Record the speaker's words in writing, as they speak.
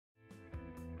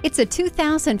It's a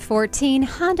 2014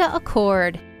 Honda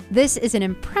Accord. This is an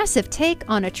impressive take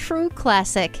on a true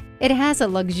classic. It has a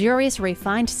luxurious,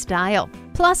 refined style.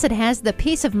 Plus, it has the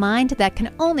peace of mind that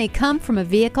can only come from a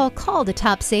vehicle called a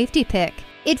top safety pick.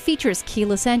 It features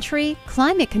keyless entry,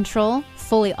 climate control,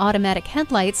 fully automatic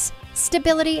headlights,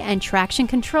 stability and traction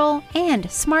control, and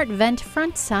smart vent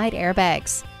front side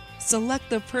airbags. Select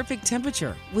the perfect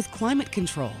temperature with climate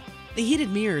control. The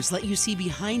heated mirrors let you see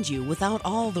behind you without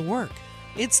all the work.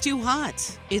 It's too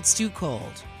hot, it's too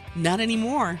cold. Not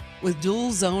anymore with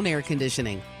dual zone air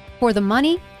conditioning. For the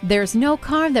money, there's no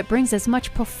car that brings as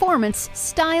much performance,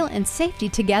 style, and safety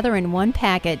together in one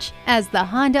package as the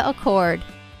Honda Accord.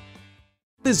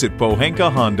 Visit Pohanka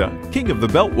Honda, King of the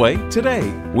Beltway, today.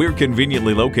 We're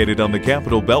conveniently located on the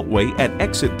Capitol Beltway at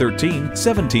Exit 13,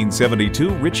 1772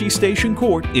 Ritchie Station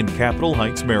Court in Capitol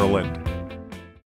Heights, Maryland.